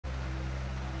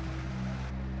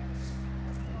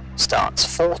starts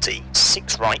 40,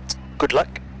 6 right, good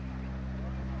luck.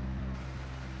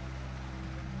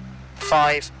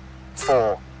 5,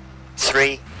 4,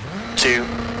 3, 2,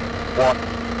 1,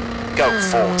 go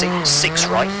 40, 6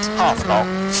 right, half long,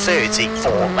 30,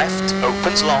 4 left,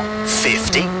 opens long,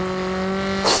 50,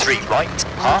 3 right,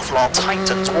 half long,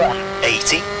 tightens 1,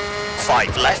 80,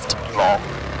 5 left, long,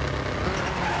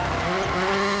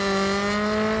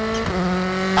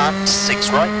 and 6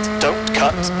 right, don't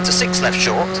cut, into 6 left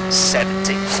short,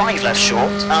 70, 5 left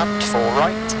short, and 4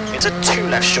 right, into 2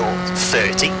 left short,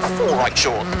 30, 4 right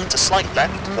short, into slight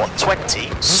left,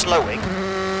 120, slowing,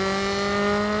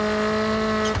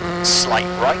 slight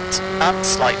right, and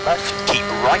slight left, keep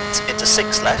right, into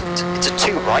 6 left, into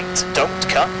 2 right, don't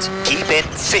cut, keep in,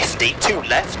 50, 2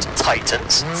 left,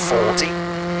 tightens, 40,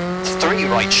 3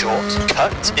 right short,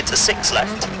 cut, into 6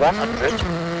 left, 100,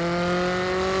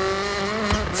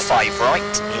 5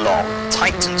 right, long,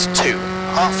 tightens 2,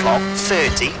 half long,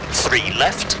 30, 3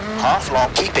 left, half long,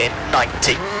 keep in,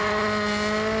 90,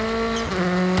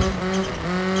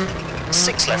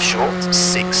 6 left short,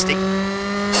 60,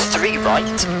 3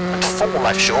 right, and 4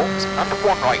 left short, and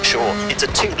 1 right short, into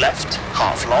 2 left,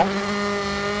 half long,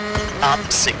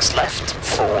 and 6 left,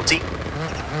 40,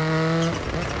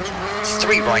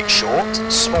 3 right short,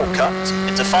 small cut,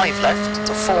 into 5 left,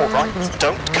 into 4 right,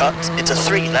 don't cut, into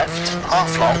 3 left,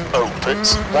 half long,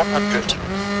 opens, 100,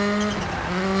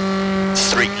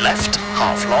 3 left,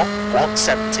 half long,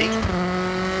 170,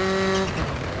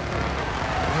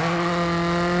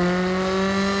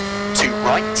 2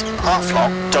 right, half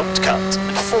long, don't cut,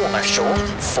 and 4 left short,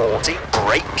 40,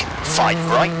 brake,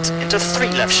 5 right, into 3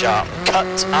 left sharp,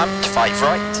 cut, and 5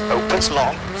 right, opens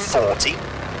long, 40,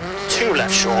 2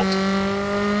 left short,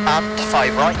 and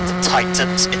 5 right,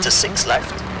 tightens into 6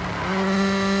 left,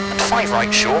 and 5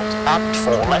 right short, and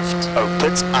 4 left,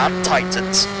 opens and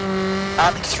tightens,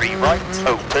 and 3 right,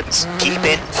 opens, keep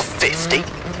in, 50,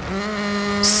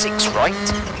 6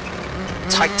 right,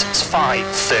 tightens 5,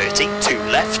 30, 2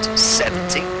 left,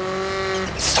 70,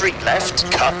 3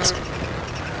 left, cut,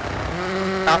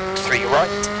 and 3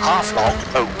 right, half long,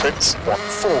 opens,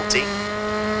 140,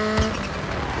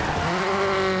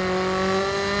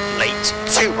 late,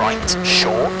 2 right,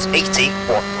 short, 80,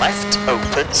 1 left,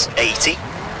 opens, 80,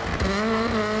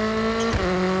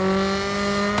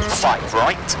 5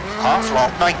 right, half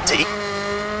long, 90,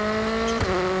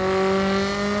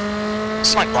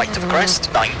 slight right of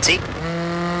crest, 90,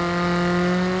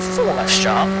 4 left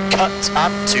sharp, cut,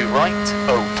 and 2 right,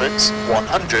 opens,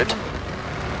 100,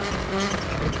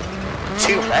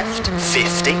 2 left,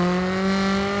 50,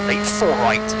 late 4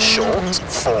 right, short,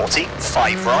 40,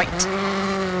 5 right,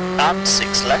 and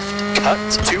 6 left,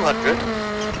 cut, 200,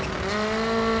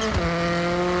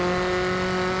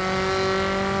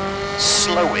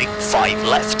 slowing, 5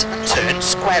 left, turn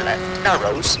square left,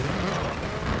 narrows,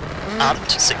 and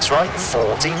 6 right,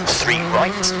 40, 3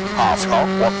 right, half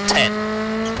long, 110,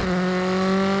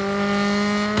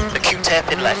 acute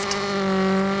hairpin left,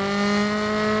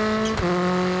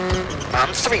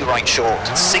 and 3 right short,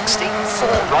 60, 4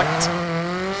 right,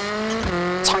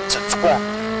 tightens 1,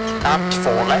 and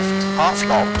 4 left, half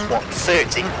long,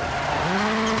 130,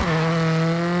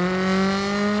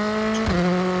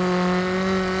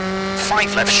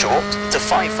 5 left short, to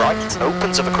 5 right,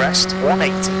 opens of a crest,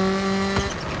 180,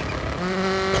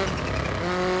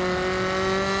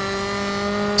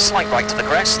 slight right of the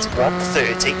crest,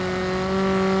 130,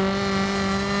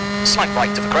 slight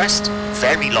right of the crest,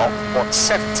 very long,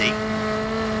 170,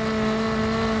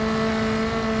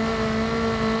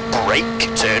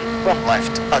 brake, turn, 1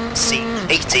 left, unseen,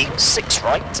 80, 6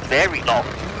 right, very long,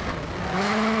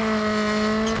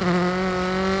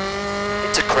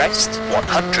 into crest,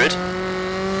 100,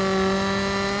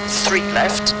 3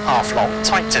 left, half long,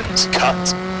 tightens,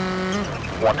 cut,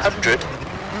 100,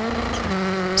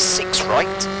 6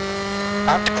 right,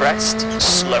 and crest,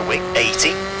 slowing,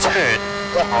 80, turn,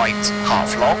 1 right,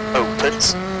 half long,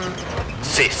 opens,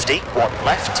 50, 1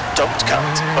 left, don't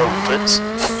cut, opens,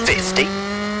 50,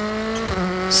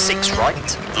 6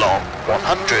 right, long,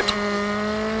 100,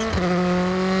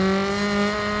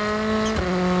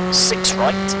 6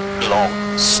 right,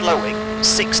 long, slowing,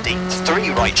 60, 3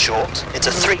 right short,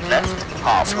 into 3 left,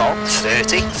 half long,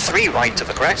 30, 3 right of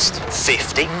the crest,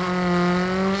 50,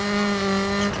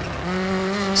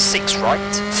 6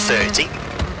 right, 30,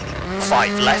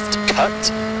 5 left,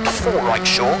 cut, 4 right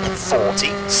short,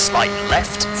 40, slight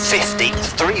left, 50,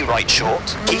 3 right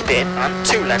short, keep in, and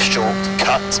 2 left short,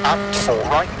 cut, and 4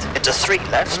 right, into 3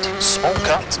 left, small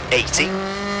cut, 80,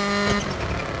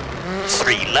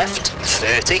 3 left,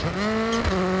 30,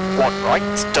 1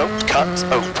 right, don't cut,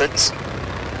 opens,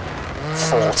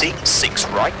 40, 6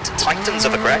 right, tightens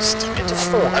of a crest, into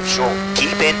 4 left short,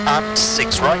 keep in and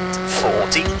 6 right,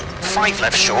 40, 5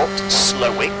 left short,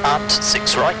 slowing and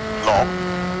 6 right, long,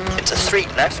 into 3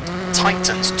 left,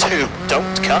 tightens 2,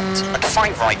 don't cut, and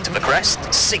 5 right of a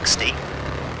crest, 60,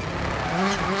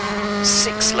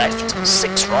 6 left,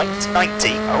 6 right,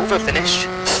 90, over finish,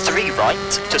 3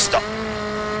 right to stop.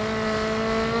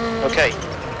 Okay,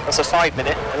 that's a 5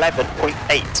 minute,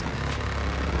 11.8.